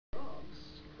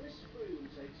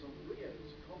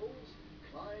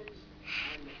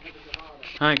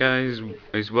Hi guys,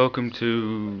 welcome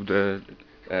to the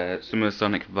Summer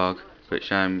Sonic vlog,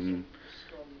 which I'm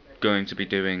going to be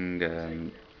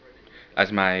doing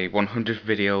as my 100th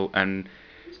video and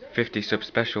 50 sub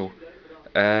special.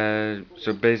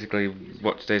 So basically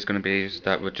what today's going to be is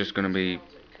that we're just going to be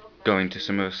going to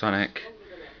Summer Sonic,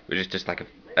 which is just like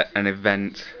an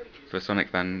event for Sonic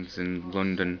fans in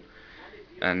London,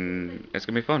 and it's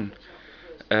going to be fun.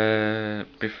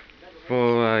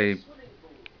 Before I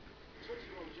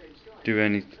do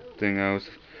anything else,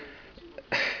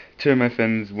 two of my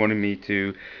friends wanted me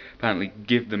to apparently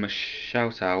give them a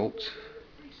shout out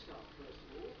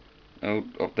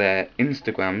of their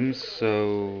Instagrams,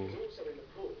 so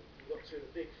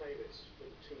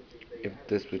if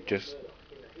this would just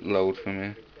load for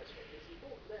me.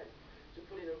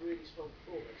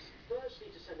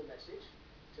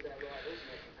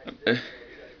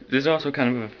 There's also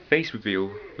kind of a face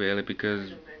reveal, really,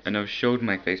 because I know I've showed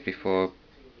my face before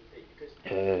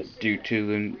due to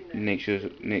the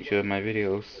nature of my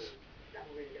videos.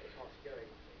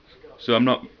 So I'm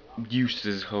not used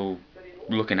to this whole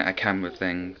looking at a camera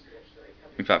thing.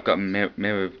 In fact, I've got a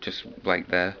mirror just right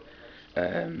there,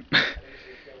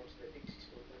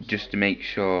 just to make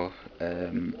sure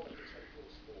I'm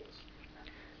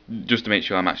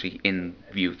actually in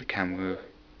view of the camera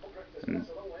and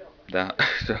that.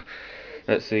 So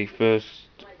let's see.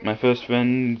 My first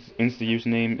friend's Insta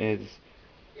username is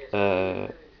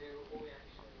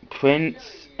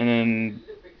Prince, and then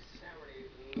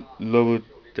lower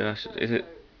dash. Is it?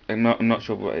 I'm not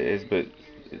sure what it is, but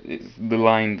it's the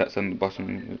line that's on the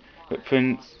bottom. But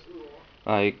Prince,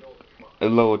 like a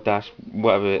lower dash,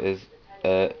 whatever it is,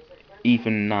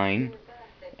 Ethan9,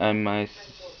 and my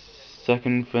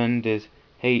second friend is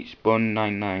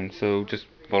HBun99. So just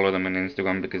follow them on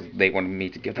Instagram because they wanted me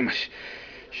to give them a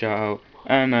shout out,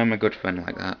 and I'm a good friend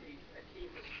like that.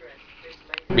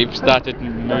 We've started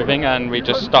moving and we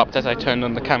just stopped as I turned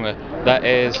on the camera. That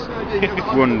is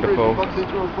wonderful.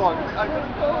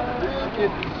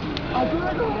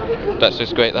 That's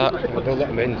just great, that. Well, they'll let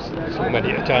them in so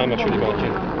many at a time, I should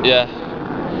imagine. Yeah.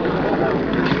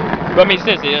 But I mean,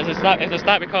 seriously, as they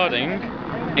start recording,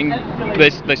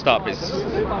 they stop.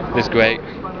 It's great.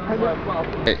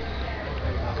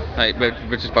 Right,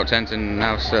 we're just about to enter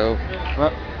now, so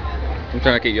I'm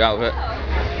trying to get you out of it.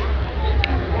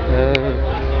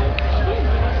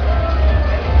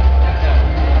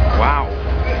 Wow.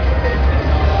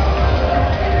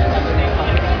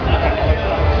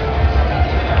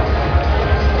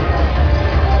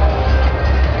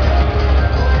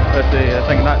 Let's see, I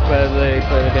think that's where they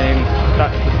play the game.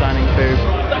 That's the signing booth.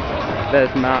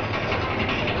 There's Matt.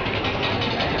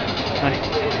 Hi.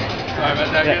 Sorry about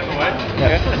that,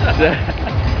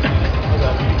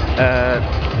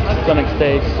 Sonic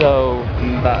stage, so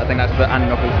I think that's the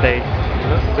Knuckles stage.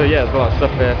 So yeah, there's a lot of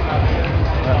stuff there.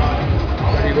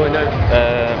 Where are you going now?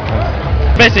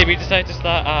 Basically, we decided to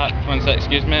start at, one sec,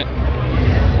 excuse me,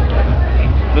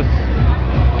 the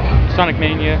Sonic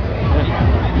Mania.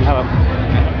 Hello.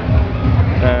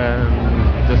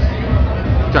 Just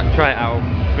try it out.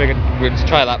 We'll just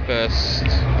try that first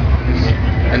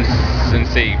and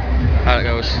see how it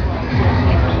goes.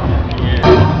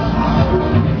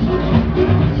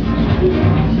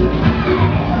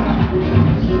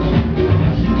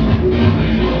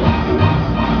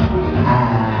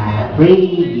 Three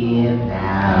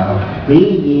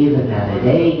years, another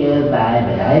day goes by,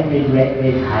 but I regret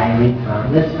retiring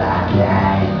from the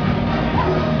spotlight.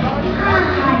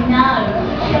 I know.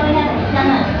 Sure we haven't done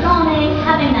a Sonic,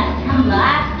 having that Tumblr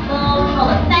app full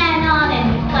of fan art and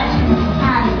questions and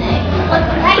answers. What's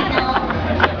great though?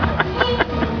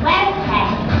 Where's Ken?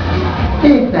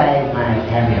 This is my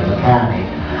cameo comic,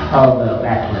 although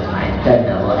that was my stunt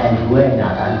double and we're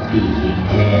not on speaking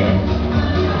terms.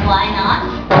 Why not?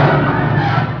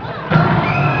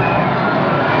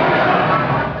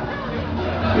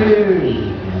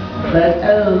 But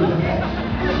oh yes,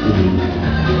 please.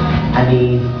 I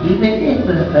mean, even if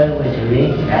the phone were to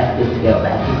ring and ask us to go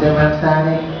back to Summer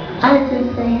Sonic, I'd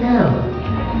just say no.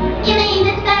 You mean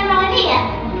this phone right here?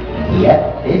 Yep,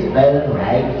 this phone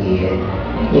right here.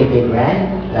 If it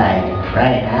rang, like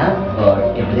right now,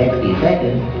 or in the next few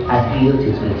seconds, I'd feel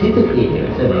to specifically hear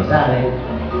Summer Sonic.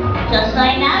 Just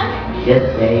say no? Just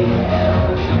say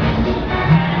no.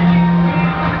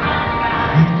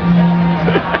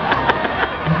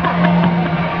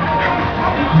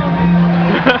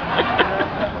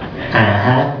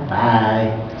 Bye.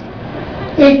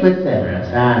 It was Summer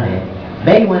Sonic.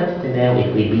 They wanted to know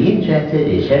if we'd be interested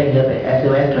in showing up at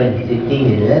SOS 2016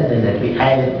 in London at the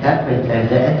Island Conference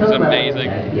Center and talk about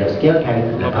the obscure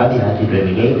characters of the popular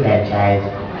Dreaming Game franchise.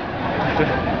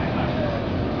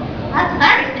 That's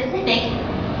very specific.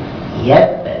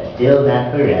 Yep, but still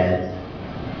not for us.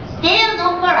 Still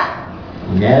not for us.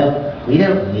 No, we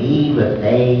don't need the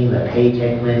fame, the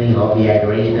paycheck money, or the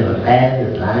adoration of a fan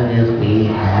as long as we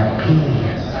have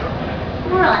peace.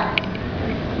 Right.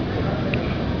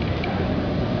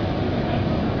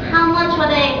 How much were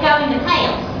they going to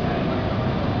Tails?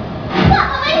 What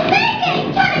were they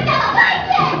thinking? Trying to get a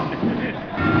paycheck!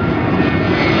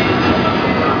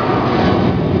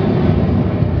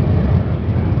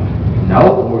 Now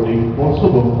boarding for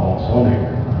Sonic.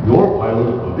 Your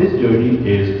pilot for this journey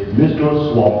is Mr.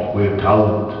 Swamped with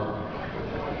Talent.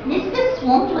 Mr.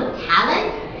 Swamped with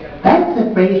talent? That's a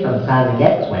phrase from Sonic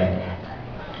X when...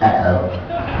 Uh-oh.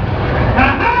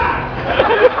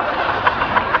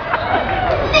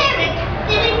 Lyric,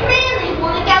 do we really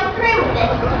want to go through with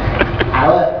this?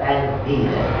 Our fan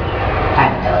Peter.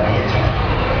 And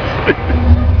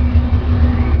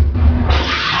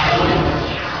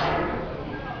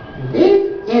This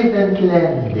isn't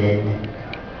London.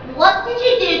 What did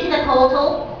you do to the portal?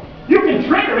 You can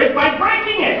trigger it by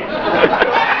breaking it!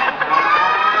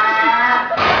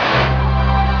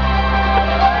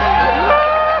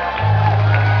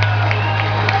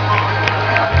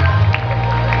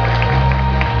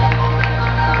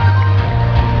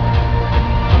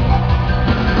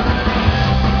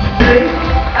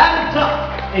 And top,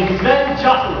 Eggman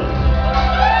chocolate.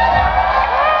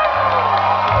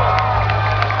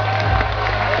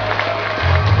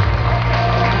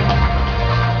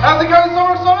 How's it going,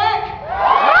 Summer Sonic?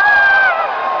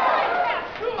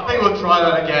 I think we'll try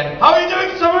that again. How are you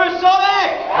doing, Summer Sonic?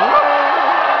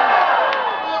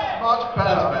 Much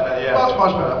better. Much better, yeah.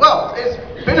 Much better. Well, it's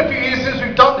been a few years since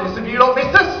we've done this. Have you not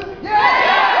missed us?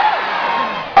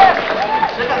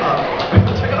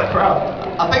 Check out the crowd.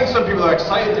 I think some people are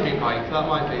excited to meet Mike. That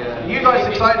might be you guys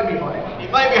excited to meet Mike? He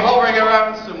might be hovering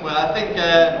around somewhere. I think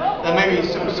there may be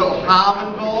some sort of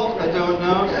harm involved. I don't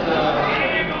know.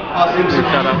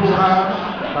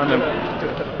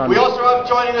 We also have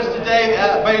joining us today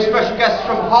very special guests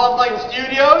from Hardlight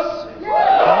Studios.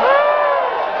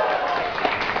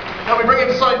 Now we bring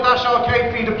in Sonic Dash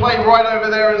Arcade for you to play right over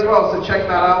there as well, so check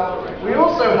that out. We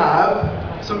also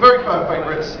have some very fan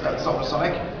favourites at Summer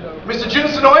Sonic. Mr. Jun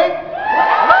Sonoy,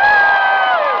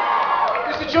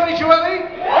 Mr. Johnny Joelli.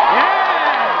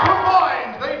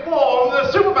 Combined, they form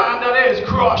the super band that is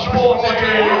Crush 40.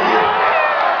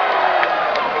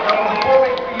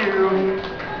 Performing for you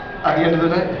at the end of the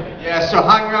day. Yeah, so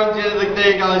hang around the end of the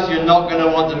day, guys. You're not going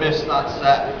to want to miss that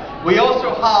set. We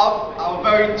also have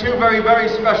our two very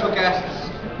special guests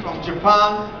from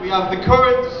Japan. We have the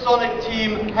current Sonic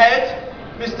team head,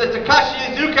 Mr. Takashi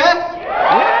Iizuka.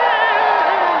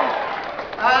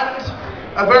 And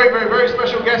a very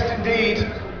special guest indeed,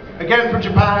 again from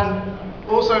Japan,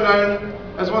 also known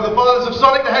as one of the fathers of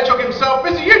Sonic the Hedgehog himself,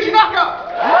 Mr. Yuji Naka.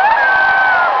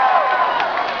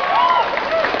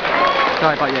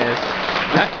 Sorry about years.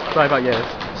 Sorry about years.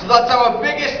 So that's our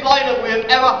biggest lineup we have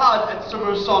ever had at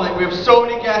Summer of Sonic. We have so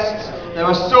many guests. There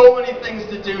are so many things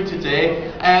to do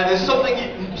today. There's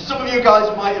something some of you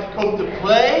guys might have come to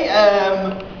play.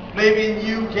 Maybe a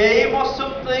new game or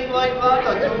something like that.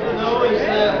 I don't know.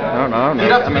 No. You'd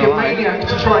have to be a maniac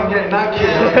to try and get in that game.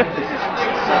 I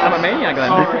think so. I'm a maniac then.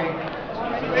 Sorry.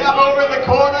 We have over in the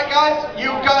corner, guys.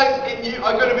 You guys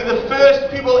are going to be the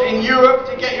first people in Europe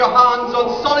to get your hands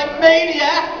on Sonic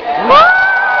Mania.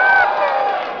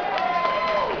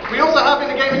 We also have in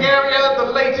the gaming area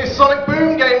the latest Sonic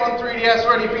Boom game on 3DS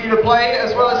ready for you to play,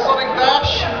 as well as Sonic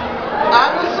Dash,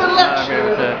 and a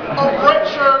selection of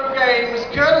retro games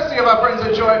courtesy of our friends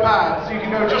at Joypad. So you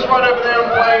can go just right over there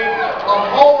and play a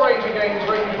whole range of games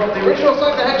ranging from the original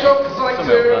Sonic the Hedgehog to Sonic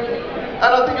 2.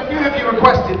 And I think a few of you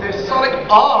requested this Sonic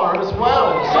R as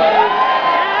well. So if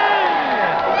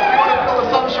you want to feel the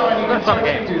sunshine, you can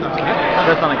certainly do that.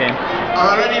 That's not a game.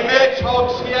 Are there any merch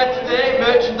hogs here today?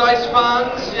 Merchandise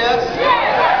fans? Yes?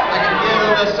 I can hear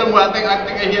them there somewhere. I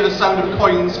think I hear the sound of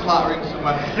coins clattering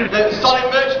somewhere. The Sonic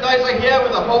merchandise are here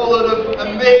with a whole lot of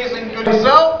amazing good.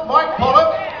 Myself, Mike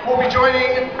Pollock, will be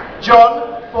joining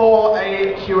John for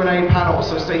a Q&A panel,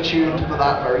 so stay tuned for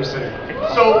that very soon.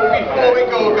 So before we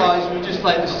go, guys, we'd just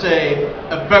like to say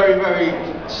a very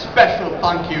special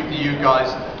thank you to you guys.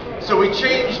 So we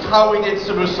changed how we did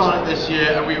Summer Sonic this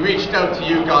year, and we reached out to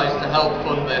you guys to help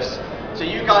fund this. So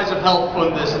you guys have helped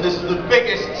fund this, and this is the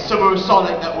biggest Summer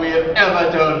Sonic that we have ever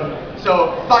done.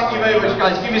 So thank you very much,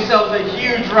 guys. Give yourselves a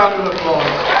huge round of applause.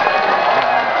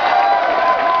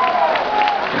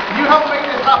 You helped make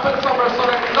this happen, Summer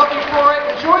Sonic. Love you for it.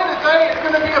 Enjoy the day. It's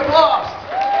going to be a blast.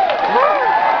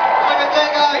 Have a good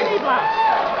day, guys.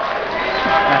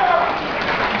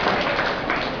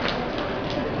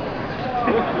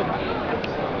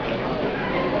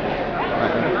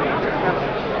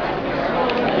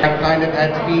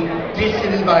 I've had to be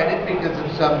disinvited because of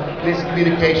some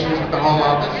miscommunications with the Home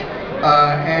Office.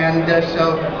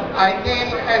 So I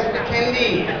came as an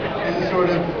attendee and sort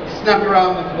of snuck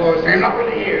around the floor saying, I'm not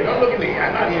really here, don't look at me,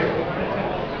 I'm not here.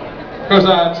 Of course,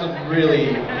 I had some really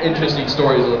interesting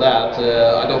stories of that.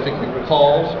 I don't think we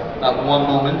recall that one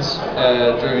moment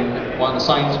during one of the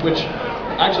signs, which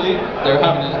actually they're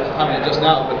having it just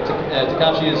now, but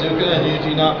Takashi, Iizuka, and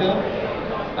Yuji, Naka.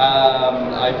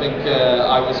 I think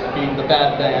I was being the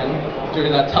bad man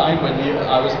during that time when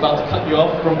I was about to cut you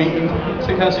off from beating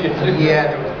Takashi.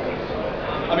 Yeah.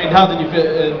 I mean, how did you feel?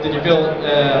 Did you feel,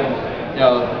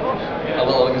 a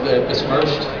little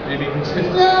besmirched, maybe? No, it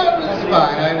was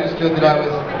fine. I understood that I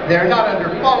was there not under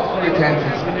false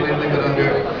pretenses completely, but under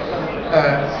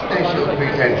spatial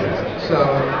pretenses. So,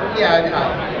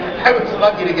 yeah, I was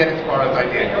lucky to get as far as I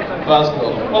did. Well, that's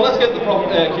cool. Well, let's get the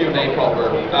Q&A proper.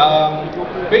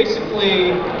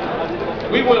 Basically,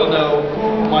 we want to know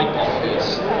who Mike Pollock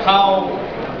is. How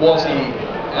was he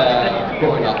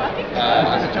growing up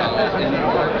as a child in New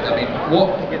York? I mean,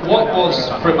 what was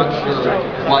pretty much your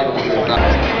life before that?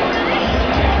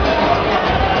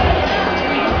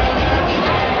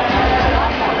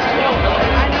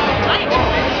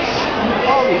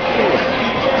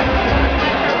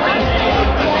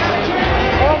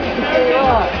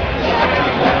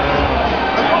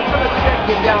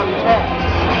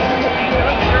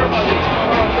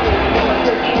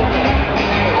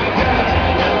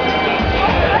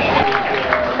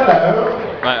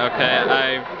 Right, okay,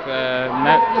 I've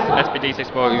met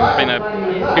SBD64, who's been a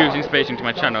huge inspiration to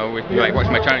my channel. If you like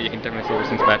watching my channel, you can definitely see I was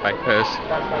inspired by hers.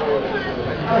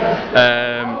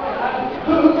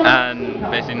 And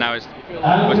basically now it's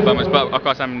bummers, but of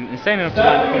course I'm insane enough to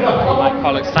like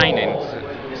Pollock signing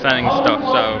stuff,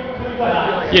 so,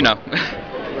 you know.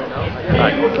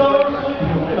 Right.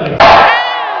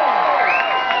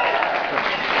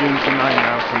 Doing some 9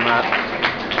 now from that.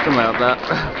 Something like that.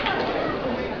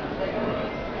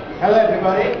 Hello,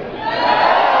 everybody.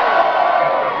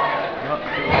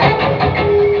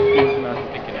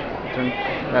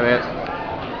 There it is.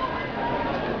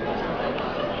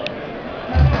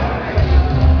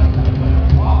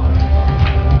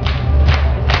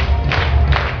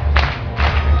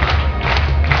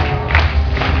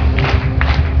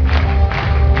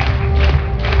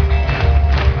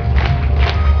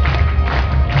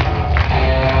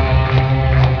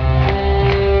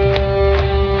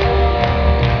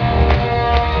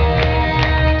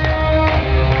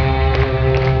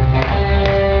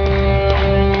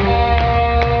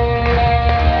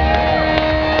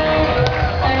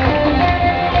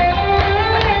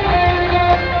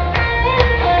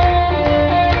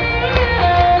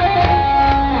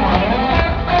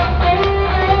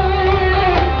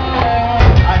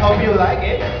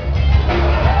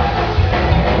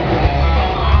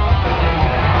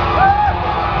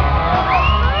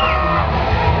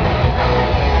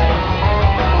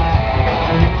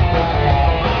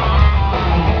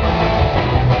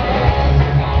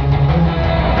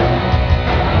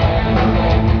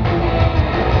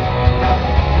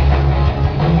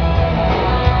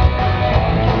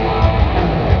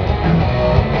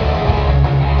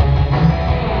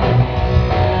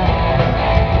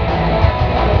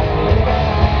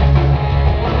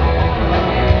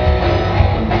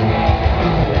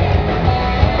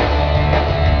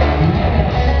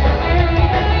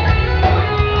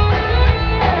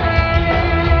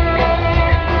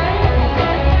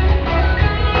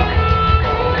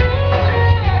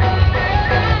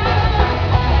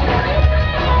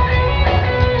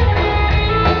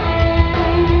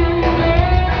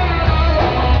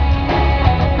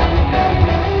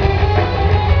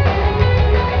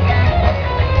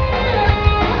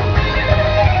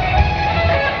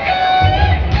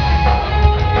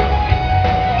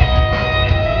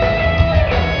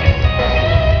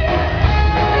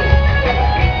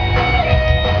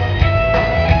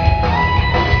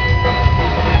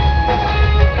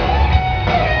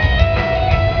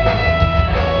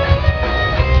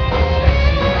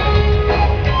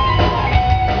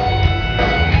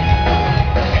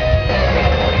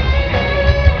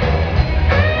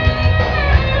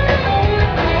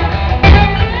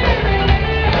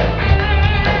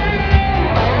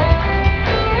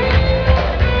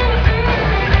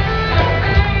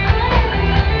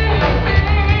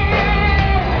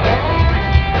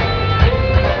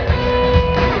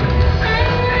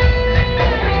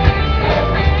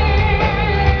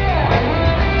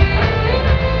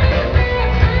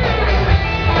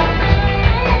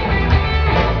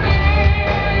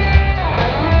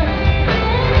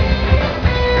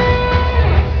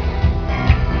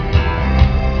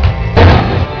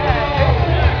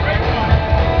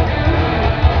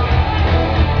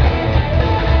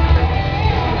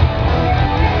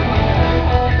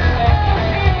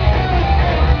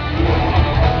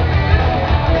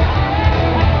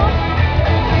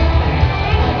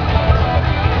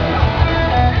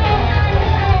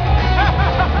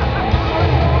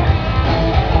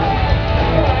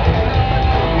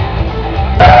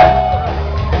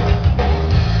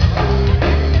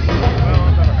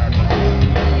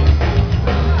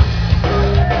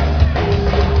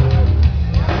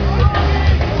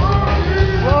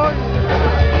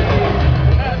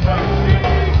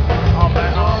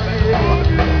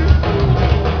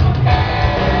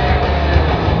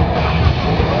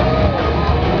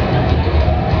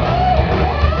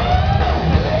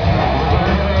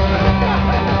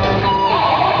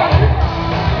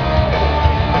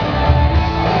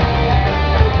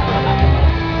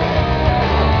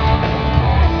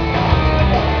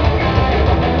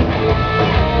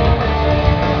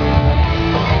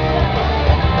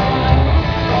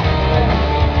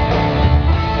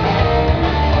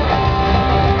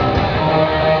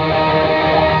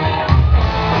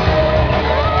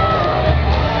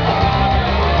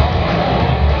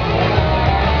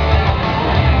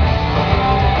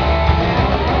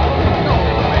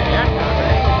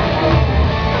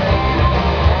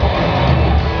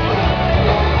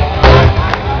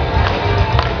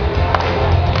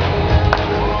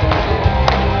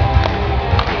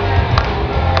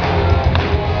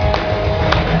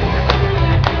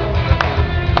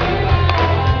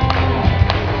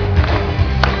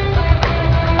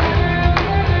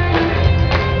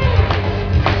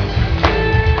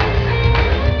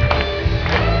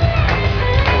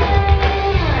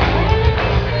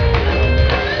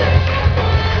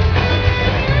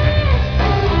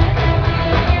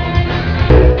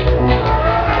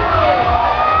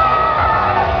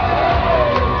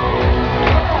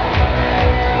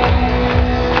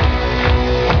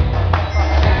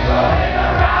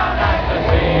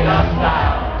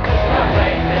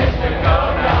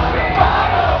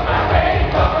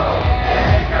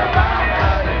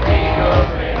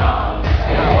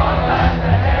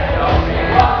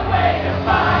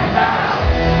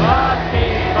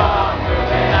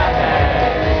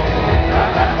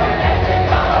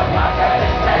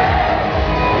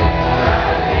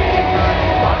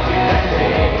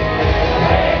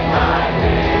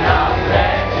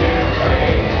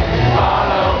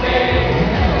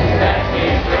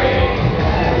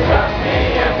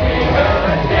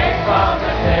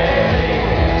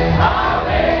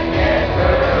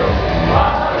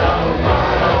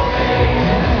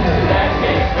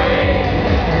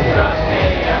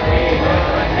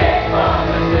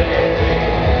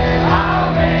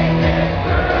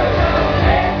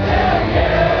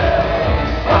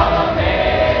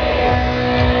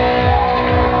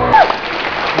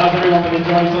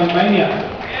 Mania?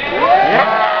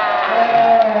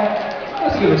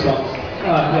 That's a good response.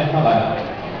 Yeah, I like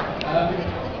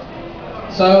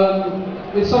that. So,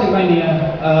 with Sonic Mania,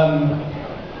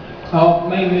 our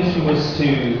main mission was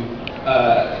to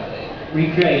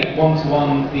recreate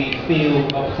one-to-one the feel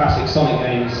of classic Sonic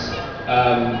games.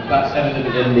 That's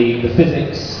evident in the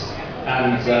physics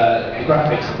and the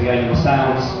graphics of the game and the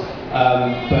sounds.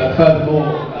 But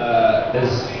furthermore,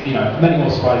 there's many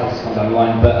more surprises to come down the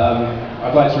line. But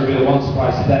I'd like to reveal one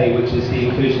surprise today, which is the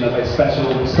inclusion of a special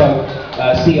bespoke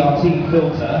CRT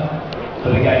filter for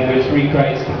the game, which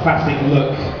recreates the classic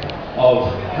look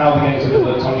of how the games would have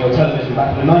looked on your television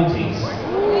back in the 90s.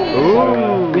 Ooh.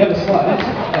 So, we have a slide.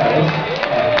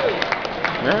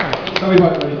 So we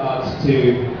worked really hard to,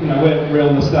 we're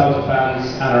real nostalgia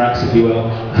fans, anoraks if you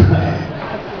will.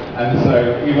 And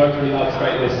so we worked really hard to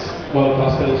create this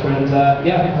world-class filter, and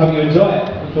yeah, hope you enjoy it.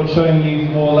 Look forward to showing you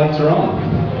more later on.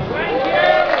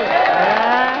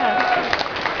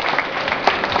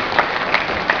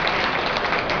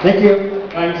 Thank you.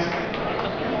 Thanks.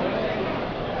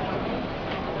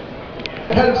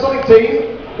 Head of Sonic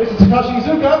Team, Mr. Takashi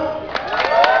Iizuka.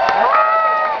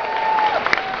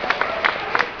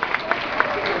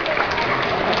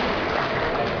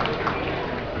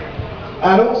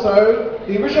 And also,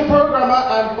 the original programmer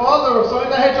and father of Sonic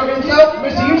the Hedgehog himself,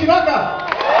 Mr. Yuji Naka.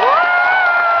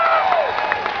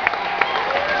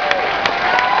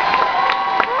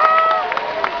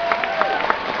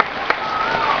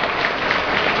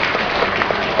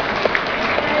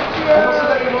 And also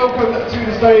let me welcome to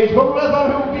the stage Bob Razan,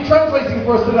 who will be translating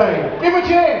for us today. Give him a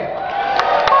cheer!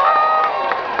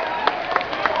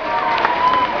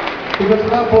 Because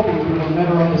without Bobby, we will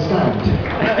never understand.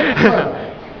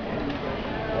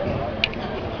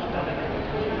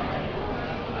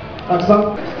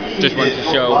 Just wanted to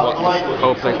show what the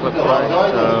whole place looks like.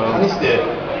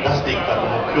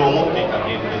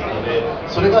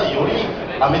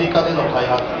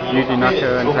 Yuji Naka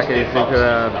and Takashi Iizuka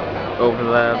are over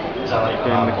there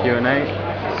doing the Q&A.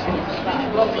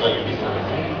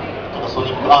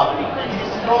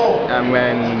 And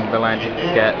when the line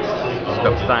gets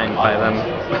stuff signed by them,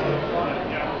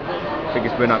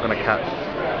 because we're not going to catch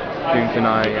Jun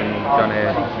Kunai and Johnny.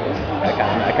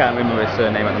 I can't remember his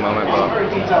surname at the moment, but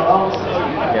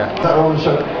yeah. That are on the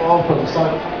show, all from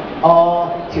Sonic R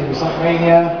to Sonic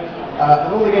Mania,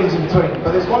 and all the games in between.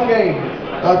 But there's one game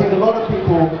that I think a lot of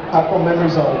people have fond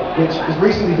memories of, which has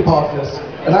recently departed us,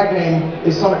 and that game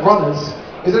is Sonic Runners.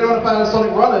 Is anyone a fan of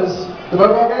Sonic Runners, the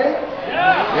mobile game?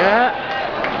 Yeah.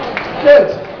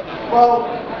 Good. Well,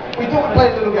 we thought we'd play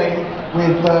a little game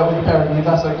with the pair of you, if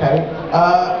that's okay.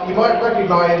 You might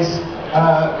recognise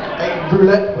a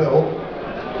roulette wheel.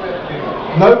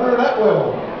 No roulette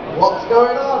wheel. What's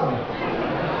going on?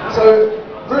 So,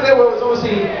 roulette wheel is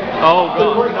obviously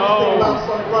the great thing about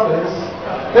Sonic Runners.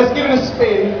 Let's give it a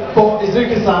spin for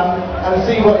Iizuka-san and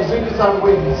see what Iizuka-san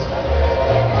wins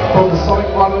from the Sonic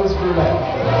Runners roulette.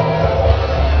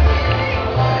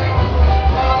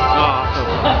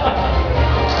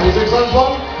 Iizuka-san's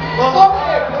won.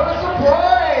 Sonic, what a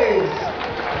surprise!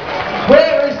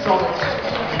 Where is Sonic?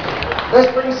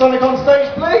 Let's bring Sonic on stage,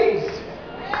 please.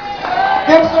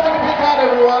 Give Sonic a big hand,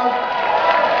 everyone.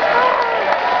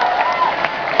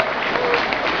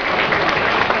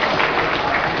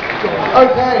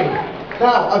 Okay,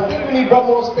 now I think we need one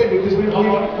more spin because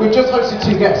we've just hosted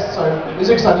two guests. So,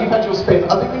 Iizuka-san, you've had your spin.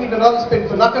 I think we need another spin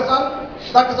for Naka-san.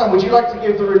 Naka-san, would you like to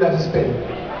give the roulette a spin?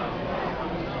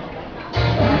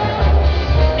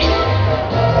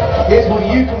 Here's what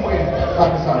you can win,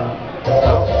 Naka-san. I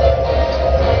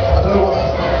don't know what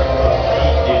that's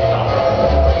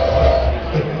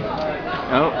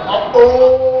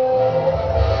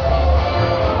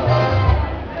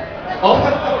Oh.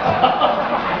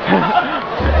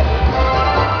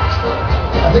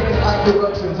 I think it's accurate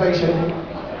representation.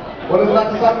 What does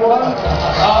Naka-san want?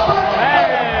 Hey!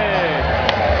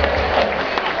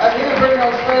 And here bringing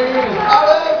on stage is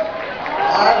Alan.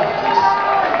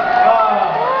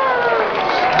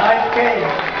 Nice game.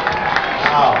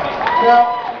 Now,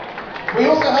 we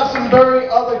also have some very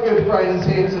other good friends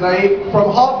here today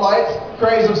from Hardlight,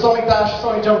 creators of Sonic Dash,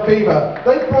 Sonic Jump Fever.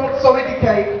 They've brought Sonic a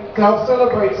cake to help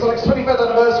celebrate Sonic's 25th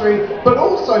anniversary, but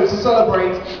also to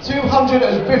celebrate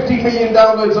 250 million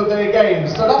downloads of their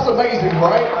games. So that's amazing,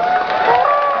 right?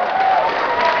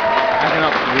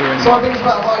 So I think it's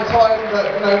about high time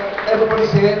that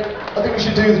everybody's here. I think we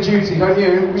should do the duty, don't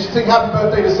you? We should sing Happy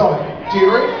Birthday to Sonic. Do you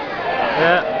agree?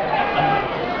 Yeah.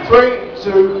 3,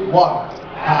 2, 1.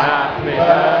 Happy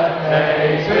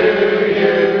birthday to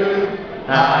you.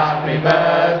 Happy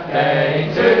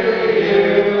birthday to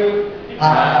you.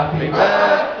 Happy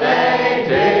birthday,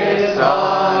 dear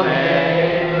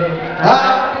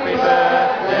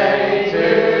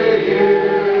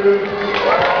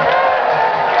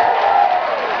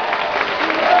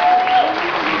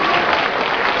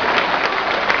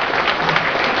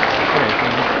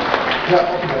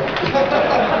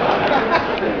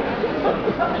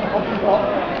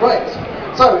Right.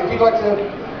 So, if you'd like to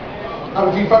have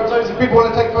a few photos, if people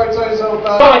want to take photos of...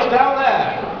 Guys, down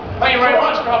there. Thank you very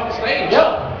much for coming on stage.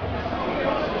 Yep.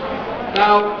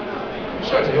 Now,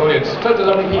 show it to the audience. Show it to the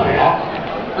lovely people.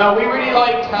 Now, we really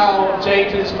liked how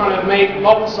Jade has kind of made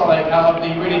modern Sonic out of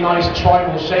the really nice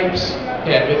tribal shapes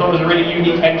here. We thought it was a really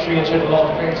unique entry and showed a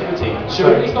lot of creativity. She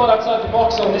really thought outside the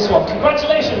box on this one.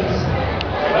 Congratulations!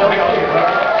 Thank you.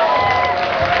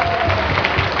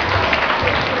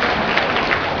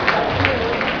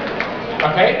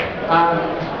 Okay.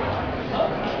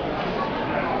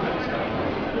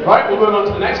 Right, we'll move on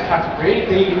to the next category,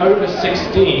 the over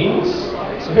 16s.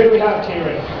 So who do we have,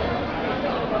 Kieran?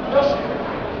 Yes.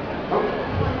 Oh.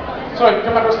 Sorry,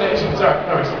 come back on stage. Sorry,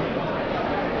 no worries.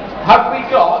 Have we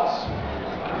got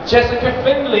Jessica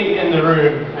Findlay in the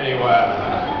room anywhere?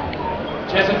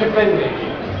 Jessica Findlay.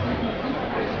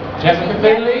 Jessica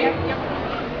Findlay?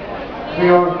 For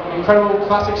your incredible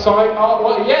classic Sonic art?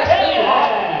 Well, yes, there you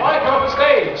are. Right, come up on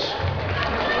stage.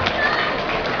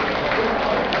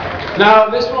 Now,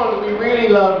 this one, we really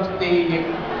loved the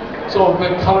sort of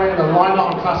the colouring and the line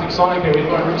art on classic Sonic here. We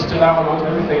thought it really stood out amongst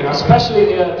everything, and especially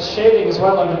the shading as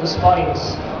well under the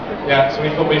spines. Yeah, so we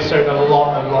thought we showed a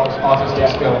lot of artistic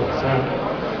skill. So,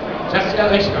 Jessica,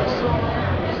 there she goes.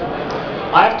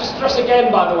 I have to stress again,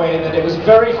 by the way, that it was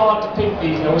very hard to pick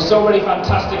these. There were so many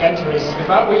fantastic entries. In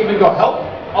fact, we even got help.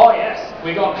 Oh yes,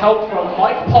 we got help from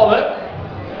Mike Pollock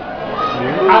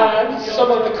and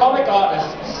some of the comic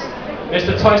artists.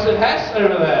 Mr. Tyson Hess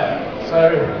over there.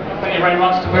 So, thank you very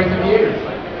much to both of you.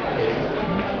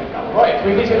 Right, can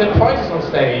we please get the prizes on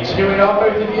stage? Here we are,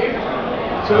 both of you.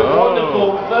 Two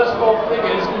wonderful first floor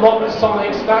figures, modern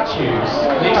Sonic statues,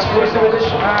 the exclusive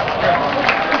edition.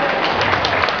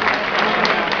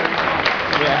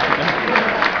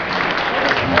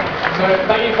 So,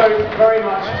 thank you both very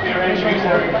much for your entries,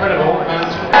 they're incredible. And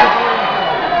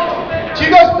do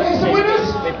you guys want to see some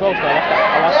winners?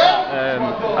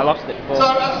 I lost it before.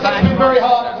 So that's been very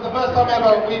hard, and for the first time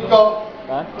ever, we've got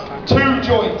 2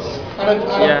 joints and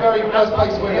a very first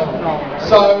place winner.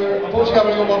 So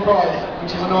unfortunately, I've only got 1 prize, which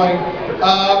is annoying.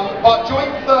 But joint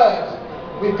third,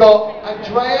 we've got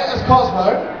Andrea as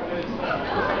Cosmo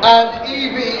and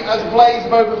Evie as Blaze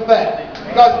Boba Fett.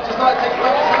 You guys just like to take a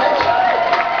stage?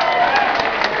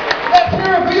 Let's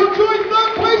hear it for your joint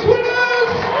third place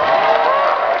winners!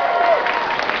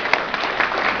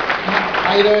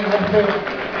 How you doing? How you feeling?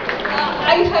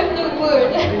 I have no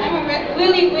word. I'm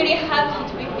really, really happy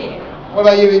to be here. What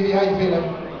about you, Evie? How you feeling?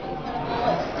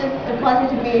 It's just a pleasure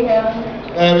to be here.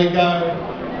 There we go.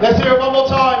 Let's hear it one more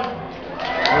time.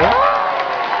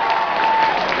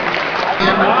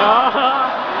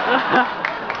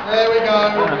 There we go.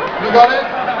 You got it?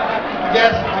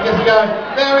 Yes, I guess we go.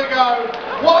 There we go.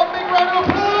 One big round of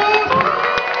applause, please!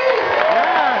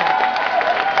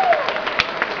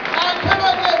 And can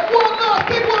I get one last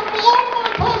big one for all of my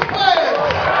cosplayers?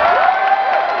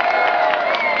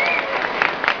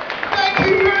 Thank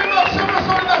you very much, Summer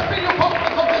Sonic. That's been your popular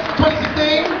contest for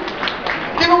 2016.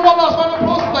 Give them one last round of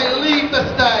applause as they leave the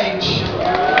stage.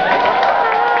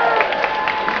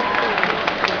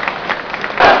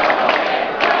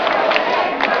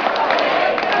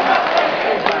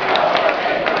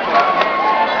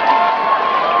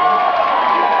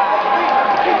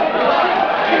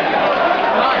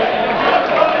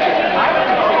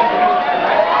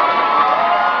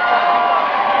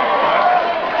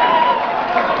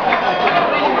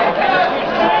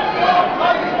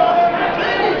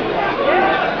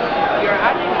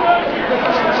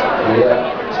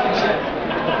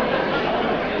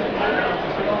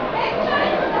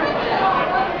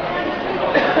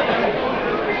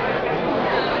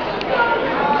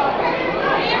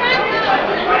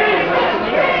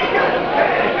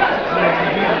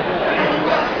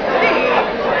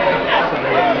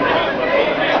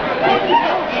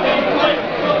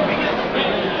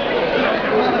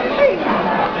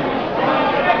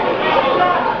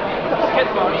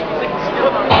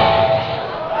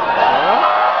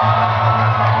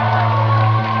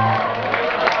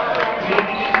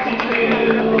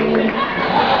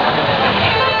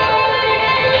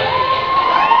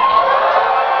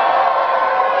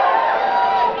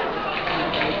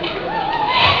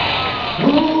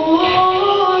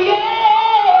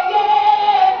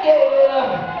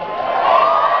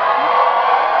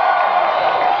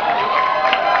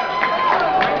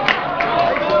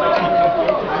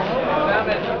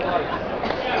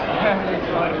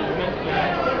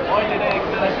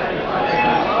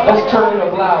 Let's turn it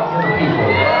up loud for the people.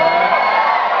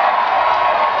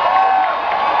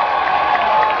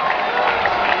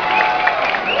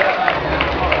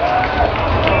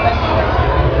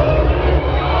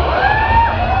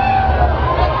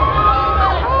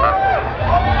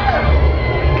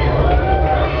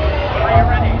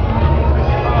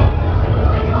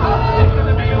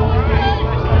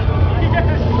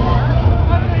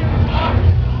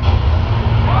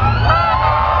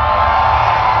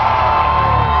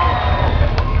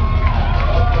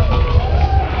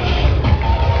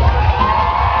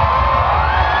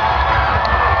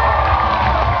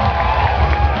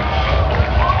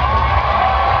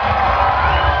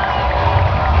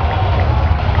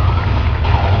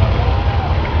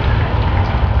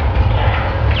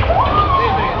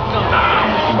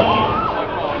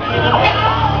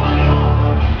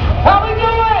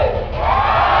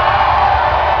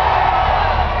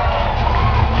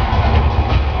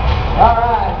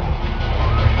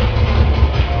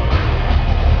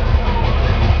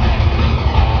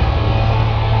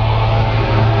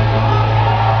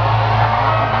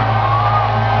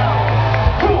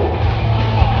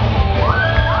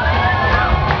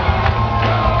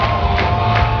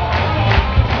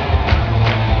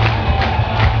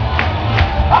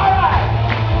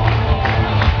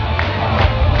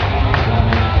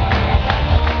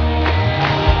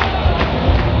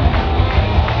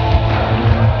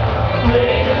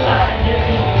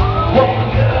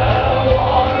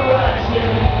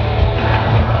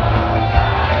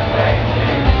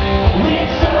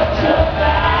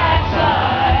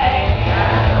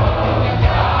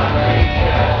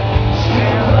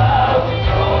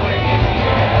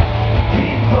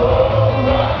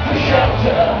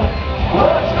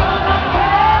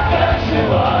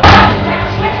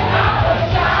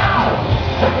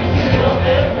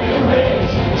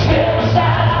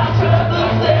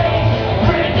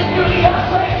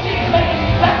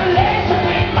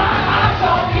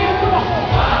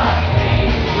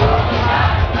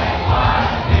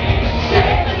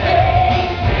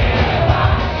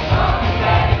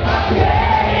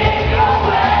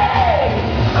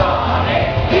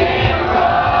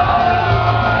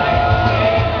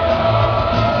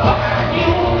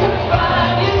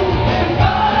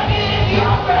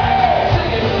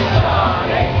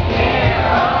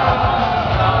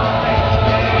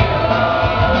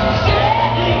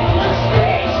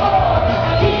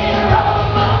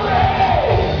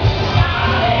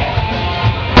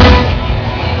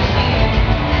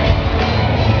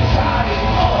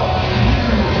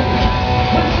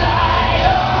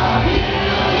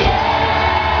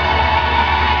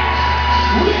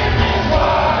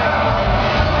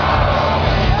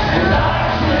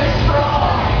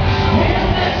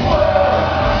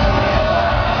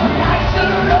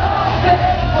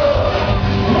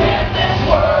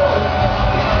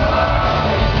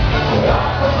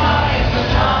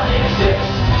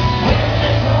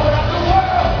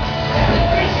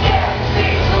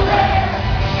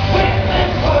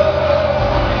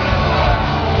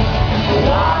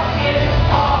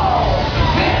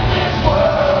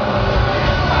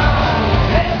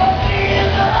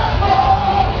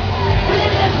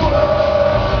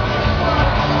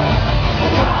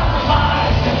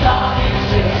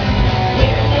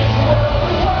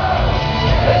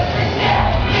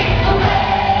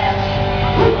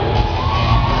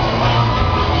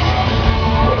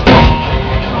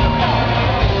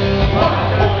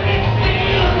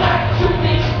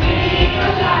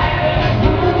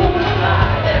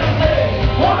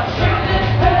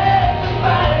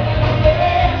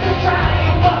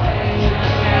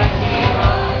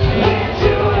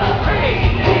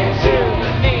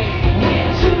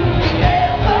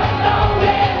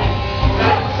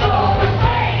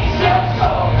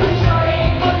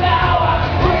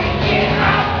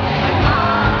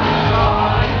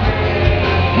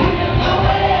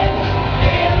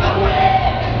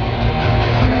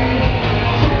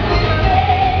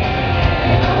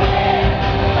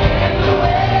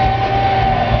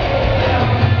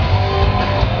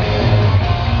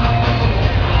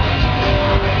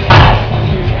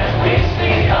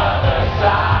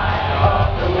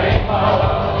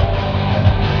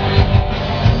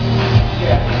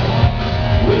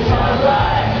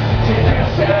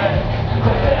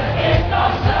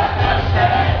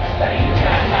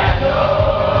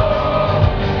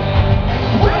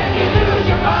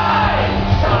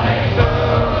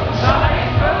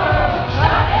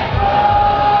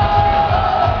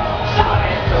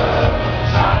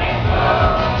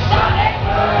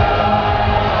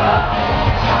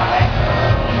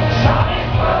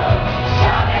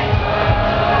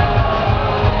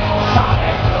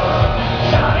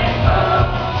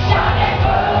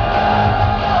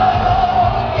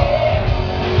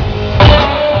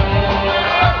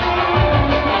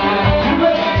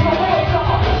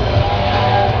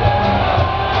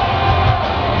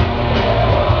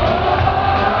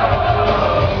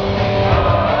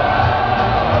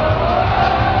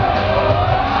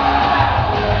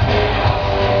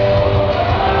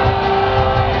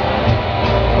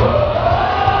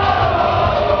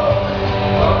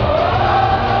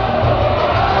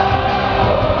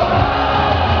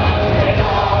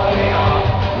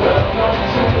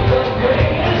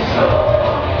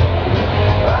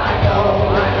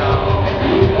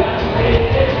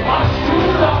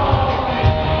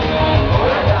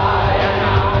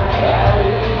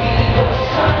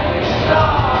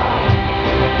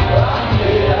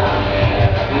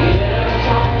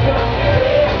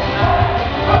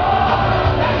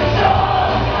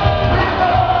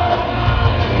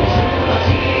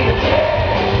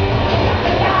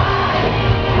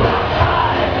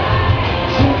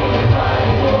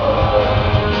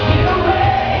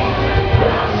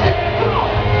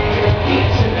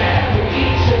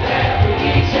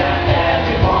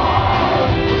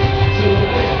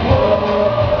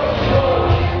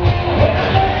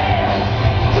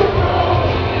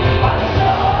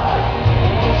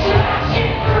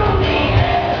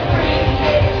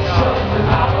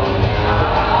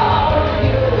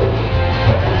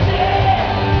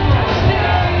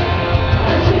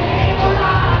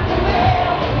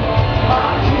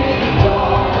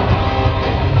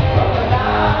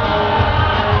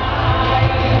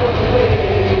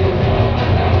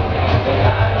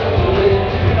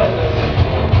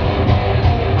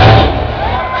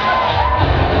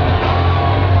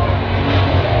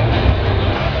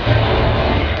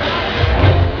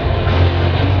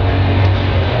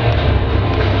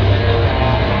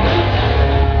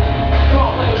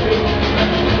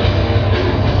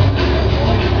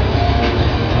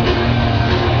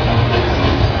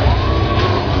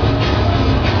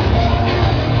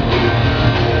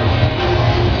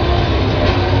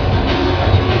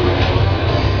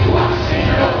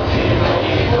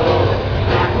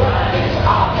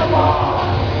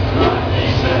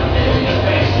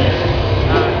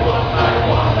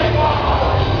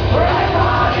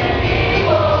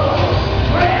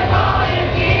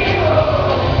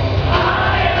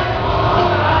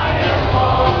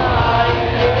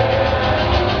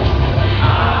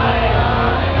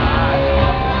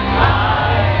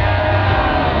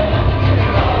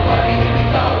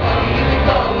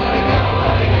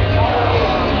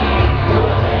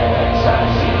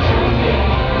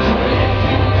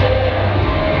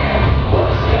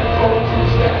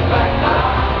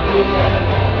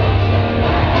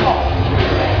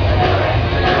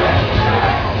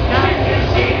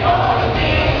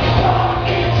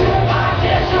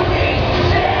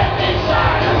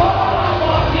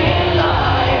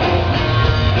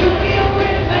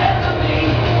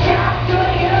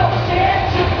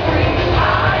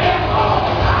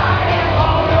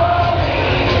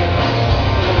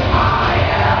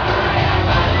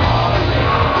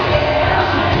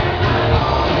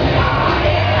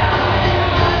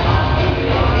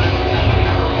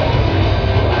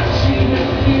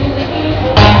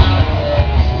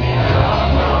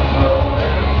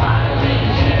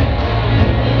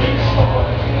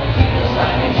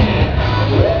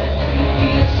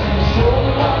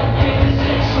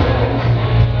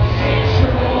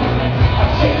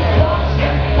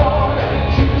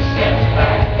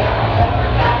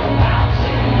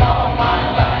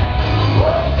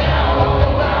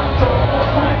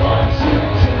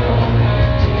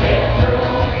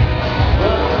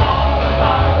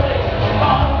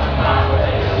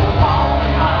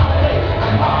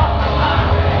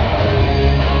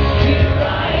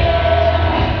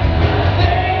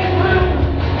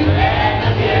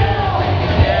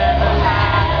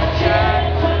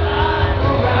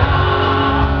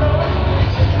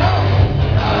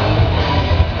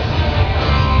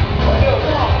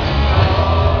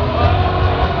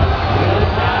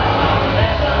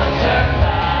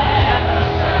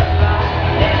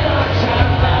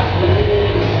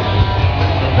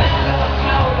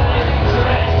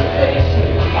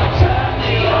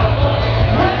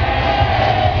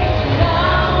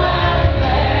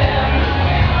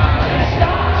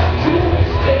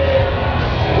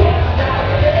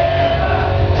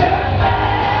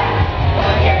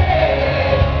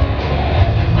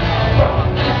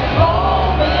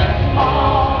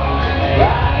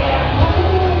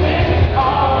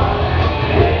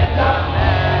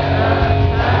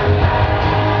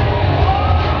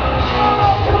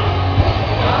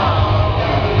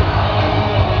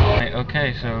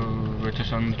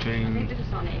 on the train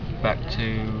back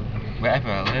to wherever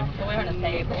I live.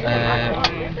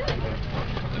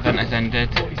 Event has ended.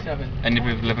 Ended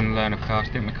with Live and Learn, of course.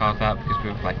 Didn't record that because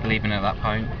we were like leaving at that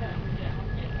point.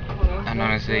 And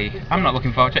honestly, I'm not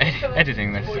looking forward to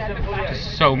editing this.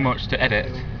 There's so much to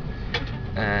edit.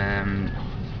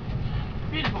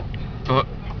 But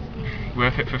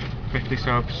worth it for 50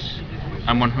 subs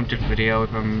and 100th video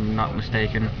if I'm not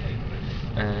mistaken.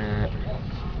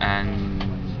 And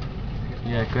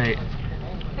yeah, great.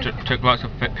 Took lots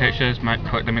of pictures, might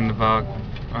put them in the vlog.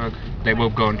 They will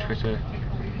go on Twitter.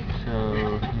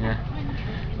 So yeah.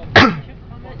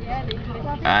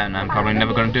 And I'm probably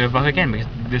never going to do a vlog again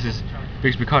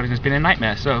because recording has been a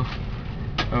nightmare. So,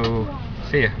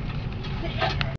 see ya.